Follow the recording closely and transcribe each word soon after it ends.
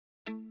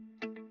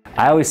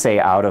I always say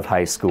out of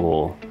high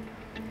school,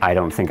 I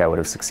don't think I would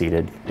have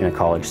succeeded in a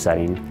college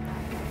setting.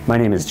 My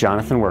name is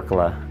Jonathan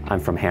Wirkkala. I'm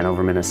from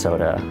Hanover,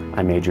 Minnesota.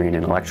 I'm majoring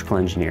in electrical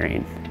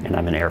engineering, and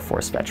I'm an Air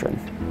Force veteran.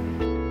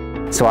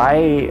 So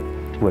I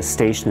was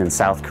stationed in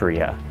South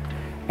Korea,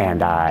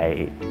 and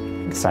I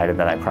decided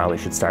that I probably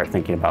should start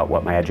thinking about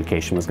what my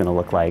education was going to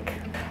look like.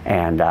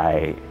 And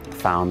I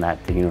found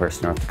that the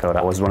University of North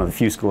Dakota was one of the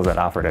few schools that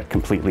offered a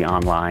completely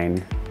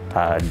online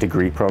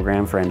degree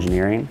program for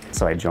engineering.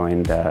 So I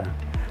joined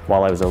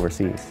while I was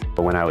overseas.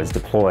 But when I was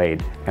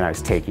deployed and I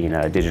was taking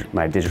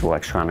my digital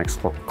electronics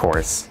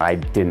course, I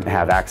didn't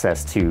have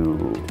access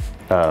to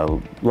a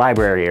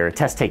library or a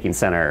test-taking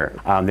center.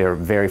 They were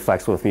very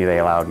flexible with me. They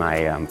allowed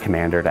my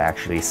commander to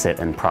actually sit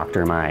and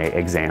proctor my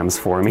exams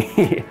for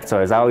me. So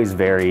it was always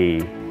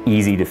very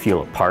easy to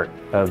feel a part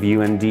of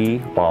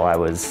UND while I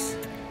was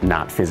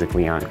not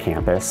physically on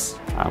campus,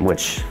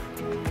 which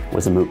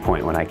was a moot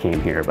point when I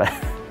came here. But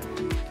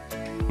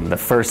the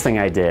first thing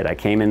I did, I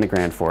came into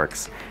Grand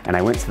Forks and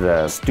I went to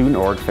the student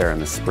org fair in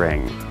the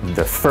spring.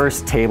 The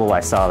first table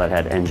I saw that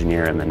had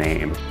engineer in the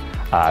name,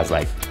 I was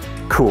like,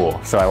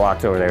 cool. So I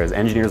walked over there. It was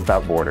Engineers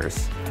Without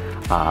Borders.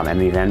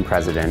 And the then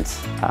president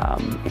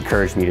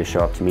encouraged me to show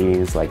up to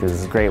meetings. Like, this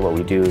is great. What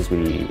we do is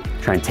we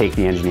try and take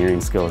the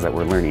engineering skills that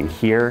we're learning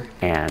here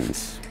and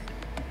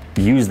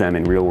use them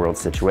in real world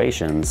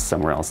situations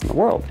somewhere else in the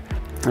world.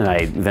 And I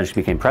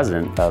eventually became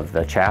president of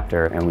the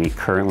chapter, and we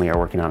currently are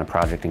working on a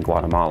project in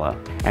Guatemala.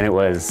 And it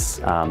was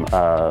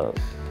a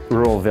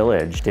rural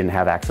village, didn't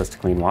have access to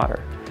clean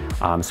water.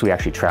 So we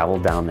actually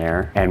traveled down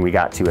there and we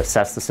got to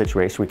assess the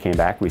situation. We came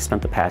back, we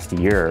spent the past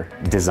year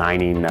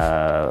designing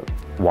a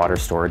water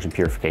storage and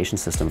purification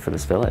system for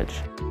this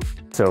village.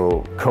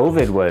 So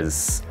COVID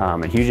was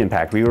a huge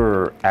impact. We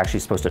were actually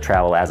supposed to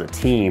travel as a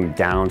team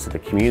down to the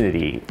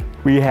community.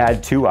 We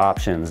had two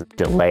options: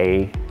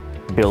 delay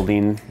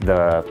building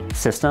the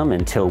system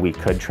until we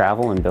could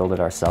travel and build it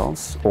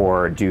ourselves,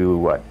 or do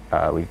what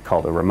we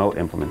called a remote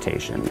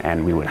implementation,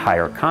 and we would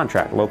hire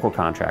local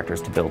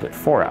contractors to build it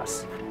for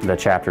us. The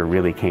chapter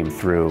really came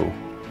through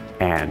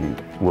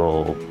and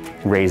will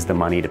raise the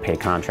money to pay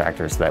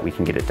contractors so that we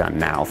can get it done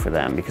now for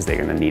them, because they're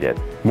going to need it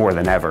more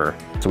than ever.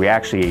 So we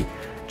actually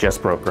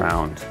just broke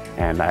ground,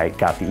 and I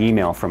got the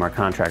email from our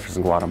contractors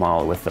in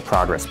Guatemala with the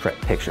progress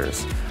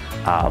pictures.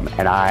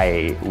 And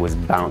I was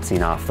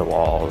bouncing off the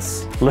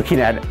walls,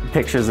 looking at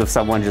pictures of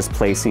someone just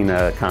placing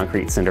a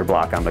concrete cinder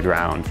block on the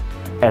ground.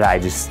 And I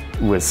just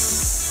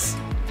was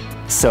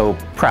so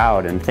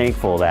proud and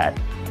thankful that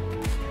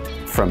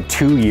from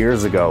 2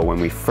 years ago when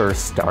we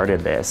first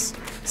started this,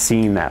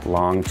 seeing that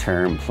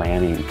long-term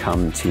planning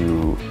come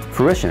to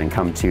fruition and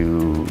come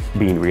to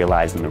being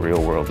realized in the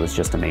real world was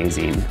just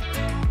amazing.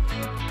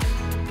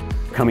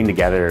 Coming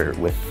together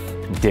with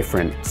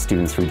different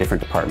students from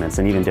different departments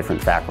and even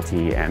different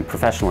faculty and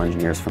professional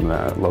engineers from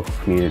the local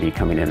community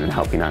coming in and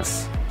helping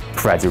us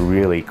provides a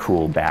really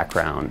cool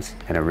background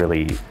and a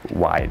really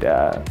wide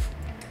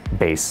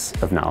base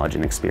of knowledge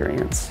and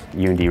experience.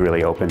 UND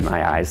really opened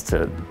my eyes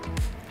to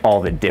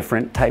all the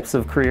different types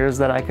of careers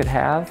that I could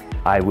have.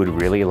 I would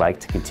really like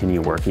to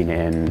continue working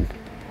in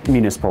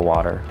municipal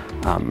water.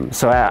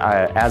 So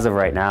as of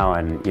right now,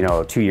 and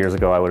 2 years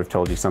ago I would have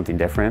told you something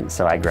different,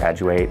 so I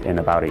graduate in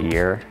about a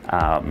year,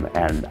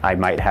 and I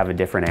might have a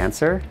different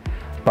answer,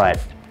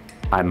 but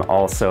I'm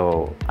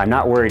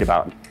not worried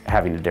about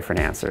having a different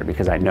answer,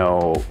 because I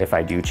know if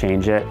I do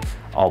change it,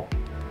 I'll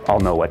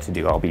know what to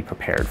do. I'll be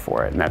prepared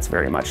for it, and that's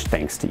very much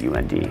thanks to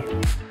UND.